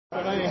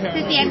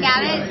This is Dan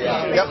Gavitt.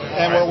 Yep,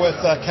 and we're with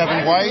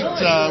Kevin White.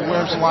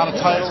 Wears a lot of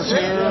titles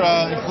here,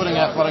 including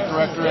athletic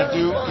director at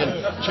Duke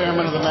and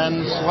chairman of the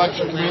men's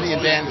selection committee.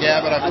 And Dan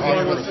Gavitt, I've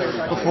talked with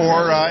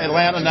before.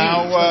 Atlanta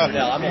now,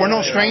 we're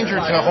no stranger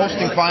to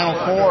hosting Final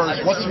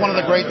Fours. What's one of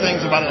the great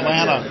things about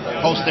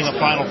Atlanta hosting a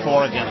Final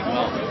Four again?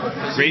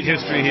 Great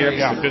history here.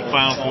 It's the fifth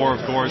Final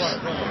Four, of course.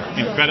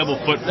 Incredible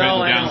footprint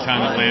in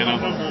downtown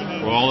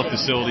Atlanta, where all the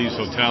facilities,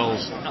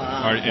 hotels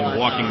are in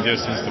walking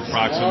distance to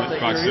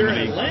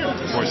proximity.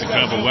 Of course,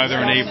 incredible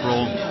weather in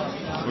April.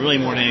 Really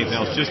more than anything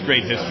else, just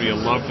great history, a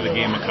love for the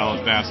game of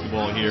college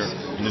basketball here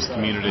in this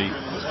community.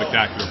 A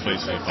spectacular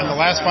place. And the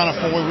last Final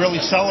Four, we really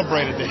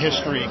celebrated the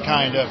history,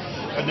 kind of.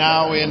 But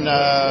now in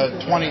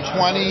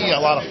 2020,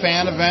 a lot of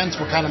fan events.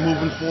 We're kind of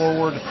moving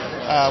forward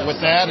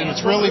with that, and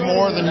it's really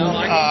more than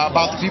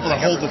about the people that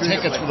hold the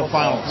tickets for the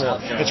Final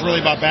Four. It's really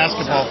about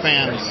basketball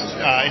fans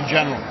in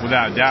general.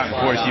 Without a doubt.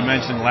 Of course, you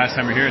mentioned the last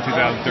time we were here in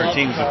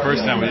 2013 was the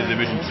first time we did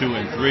Division II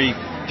and III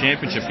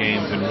championship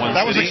games in one city.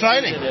 That was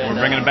exciting. We're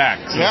bringing it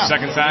back. So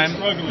second time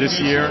this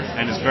year,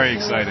 and it's very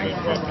exciting.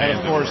 And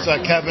of course,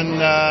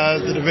 Kevin,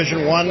 the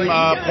Division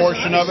I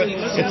portion of it,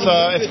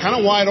 it's kind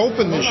of wide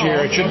open this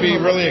year. It should be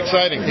really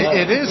exciting.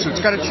 It is. It's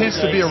got a chance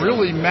to be a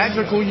really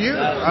magical year.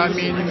 I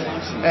mean,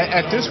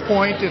 at this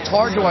point, it's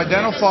hard to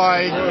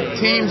identify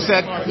teams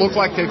that look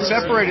like they've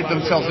separated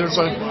themselves.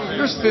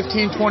 There's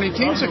 15, 20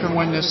 teams that can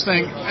win this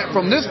thing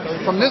from this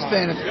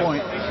vantage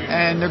point,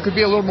 and there could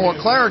be a little more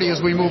clarity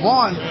as we move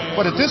on.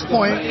 But at this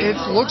point, it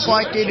looks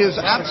like it is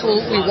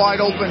absolutely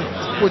wide open,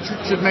 which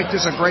should make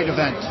this a great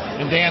event.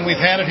 And Dan, we've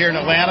had it here in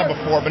Atlanta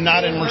before, but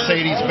not in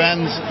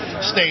Mercedes-Benz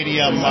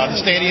Stadium. The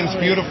stadium's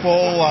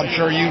beautiful. I'm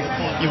sure you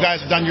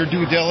guys have done your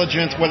due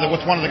diligence.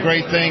 What's one of the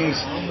great things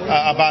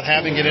about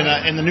having it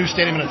in the new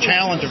stadium, and a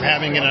challenge of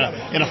having it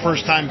in a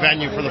first-time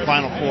venue for the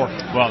Final Four?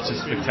 Well, it's a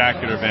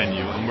spectacular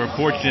venue, and we're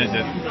fortunate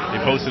that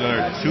they've hosted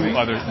two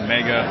other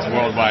mega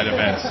worldwide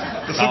events.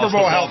 The Super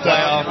Bowl helped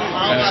out.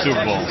 And the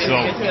Super Bowl. So,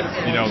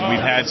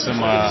 we've had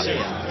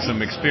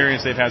some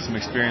experience. They've had some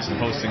experience in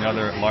hosting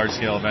other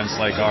large-scale events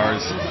like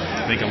ours.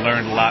 They can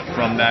learn a lot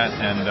from that,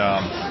 and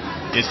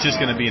it's just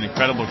going to be an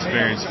incredible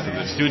experience for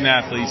the student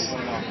athletes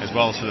as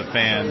well as for the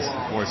fans.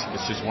 Of course,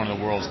 it's just one of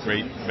the world's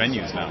great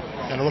venues now.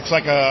 And it looks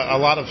like a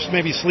lot of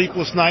maybe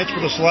sleepless nights for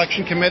the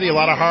selection committee, a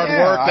lot of hard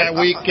work that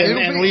week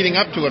and leading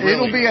up to it,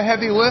 really. It'll be a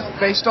heavy lift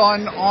based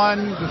on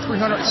the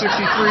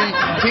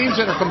 363 teams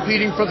that are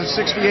competing for the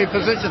 68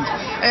 positions.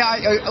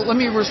 Hey, let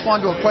me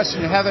respond to a question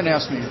you haven't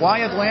asked me.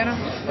 Why Atlanta?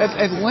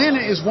 Atlanta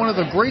is one of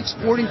the great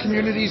sporting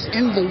communities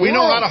in the world. We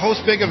know how to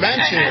host big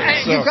events here.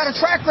 So. You've got a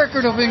track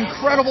record of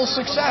incredible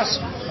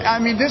success.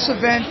 I mean, this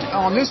event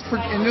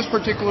in this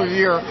particular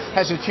year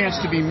has a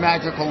chance to be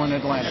magical in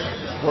Atlanta.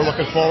 We're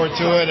looking forward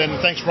to it, and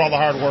thanks for all the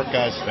hard work,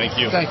 guys. Thank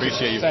you. Thank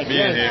Appreciate you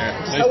being here.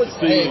 Nice to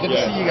see you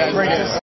guys. Great to see you guys.